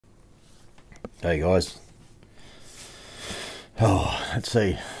Hey guys. Oh, let's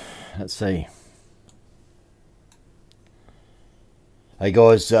see. Hey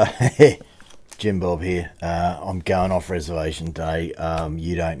guys, JimBob here. I'm going off reservation today.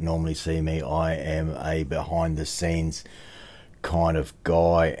 You don't normally see me. I am a behind the scenes kind of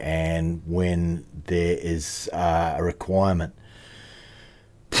guy, and when there is a requirement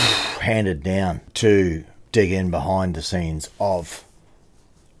handed down to dig in behind the scenes of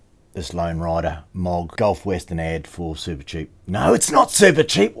this lone rider Mog Gulf Western ad for super cheap. No, it's not super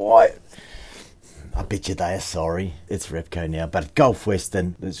cheap. Why? I bet you they are sorry. It's Repco now, but Gulf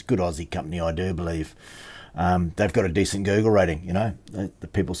Western, it's a good Aussie company, I do believe. They've got a decent Google rating, you know. The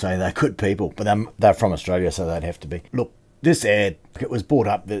people say they're good people, but they're from Australia, so they'd have to be. Look, this ad, it was bought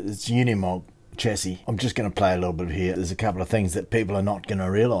up, it's Unimog chassis. I'm just going to play a little bit here. There's a couple of things that people are not going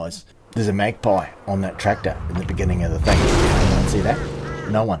to realise. There's a Magpie on that tractor in the beginning of the thing. Anyone see that?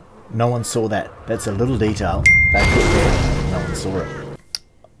 No one saw that. That's a little detail they put there. No one saw it.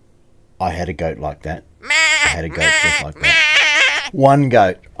 I had a goat like that. I had a goat just like that. One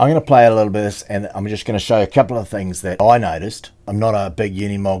goat. I'm going to play a little bit of this, and I'm just going to show you a couple of things that I noticed. I'm not a big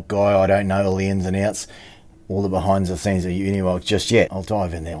Unimog guy. I don't know all the ins and outs, all the behind the scenes of Unimog just yet. I'll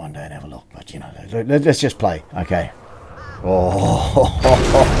dive in there one day and have a look. But, you know, let's just play. Okay.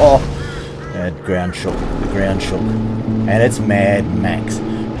 Oh, that ground shook. The ground shook. And it's Mad Max.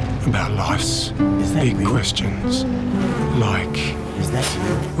 About life's big real? questions, like, is that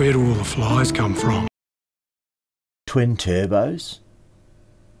real? Where do all the flies come from? Twin turbos?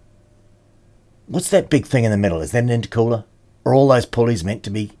 What's that big thing in the middle? Is that an intercooler? Are all those pulleys meant to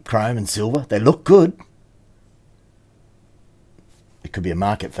be chrome and silver? They look good. There could be a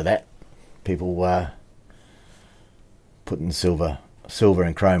market for that. People putting silver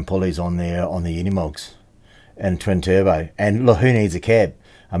and chrome pulleys on the Unimogs and twin turbo. And look, who needs a cab?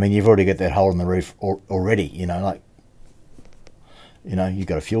 I mean, you've already got that hole in the roof already, you know, like, you know, you've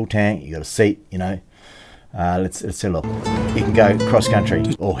got a fuel tank, you've got a seat, you know. Let's have a look. You can go cross country.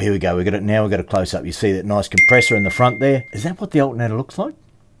 Oh, here we go. We've got it now. We've got a close up. You see that nice compressor in the front there? Is that what the alternator looks like?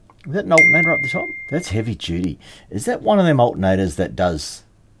 Is that an alternator up the top? That's heavy duty. Is that one of them alternators that does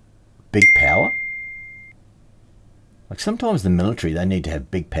big power? Like sometimes the military, they need to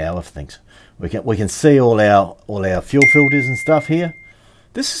have big power for things. We can see all our fuel filters and stuff here.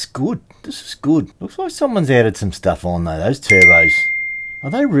 This is good. This is good. Looks like someone's added some stuff on though. Those turbos. Are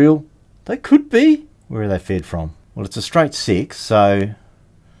they real? They could be. Where are they fed from? Well, it's a straight 6, so...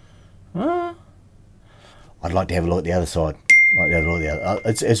 I'd like to have a look at the other side.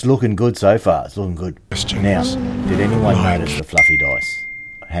 It's looking good so far. It's looking good. Now, did anyone notice the fluffy dice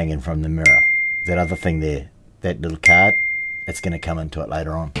hanging from the mirror? That other thing there, that little card, it's going to come into it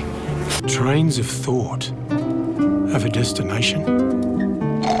later on. Trains of thought have a destination.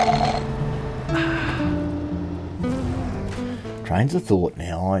 Trains of thought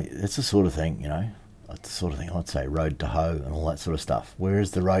now, it's the sort of thing, you know, it's the sort of thing I'd say road to hoe and all that sort of stuff. Where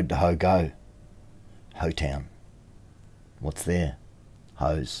does the road to hoe go? Hoe Town. What's there?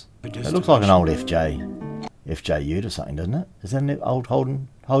 Hose. It looks like an old FJ ute or something, doesn't it? Is that an old Holden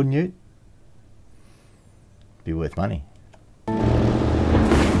ute? Be worth money.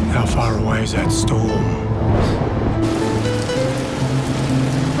 How far away is that storm?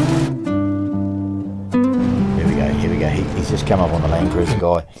 Here we go. He's just come up on the Land Cruiser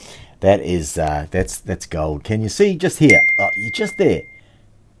guy. That is, that's gold. Can you see just here? Oh, you're just there.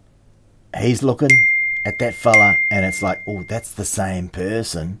 He's looking at that fella, and it's like, oh, that's the same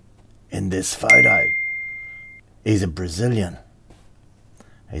person in this photo. He's a Brazilian.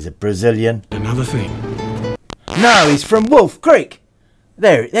 He's a Brazilian. Another thing. No, he's from Wolf Creek.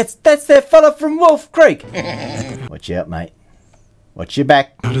 There, that's that fella from Wolf Creek. Watch out, mate. Watch your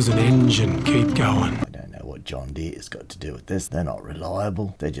back. How does an engine keep going? I don't know what John Deere has got to do with this. They're not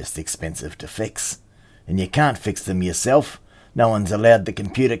reliable. They're just expensive to fix. And you can't fix them yourself. No one's allowed the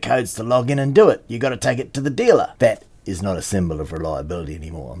computer codes to log in and do it. You got to take it to the dealer. That is not a symbol of reliability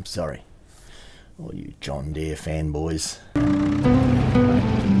anymore. I'm sorry. All you John Deere fanboys.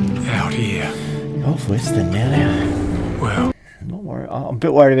 Out here. Gulf Western now. Well, I'm not worried. I'm a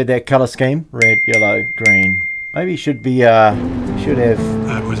bit worried about that colour scheme. Red, yellow, green. Maybe should be should have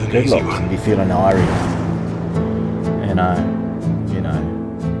that was an easy dreadlocks one. and be feeling airy. And you know.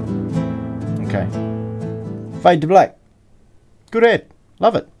 Okay. Fade to black. Good ad.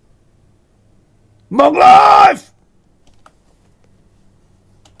 Love it. MogLife!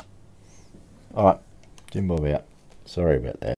 Alright. JimBob out. Sorry about that.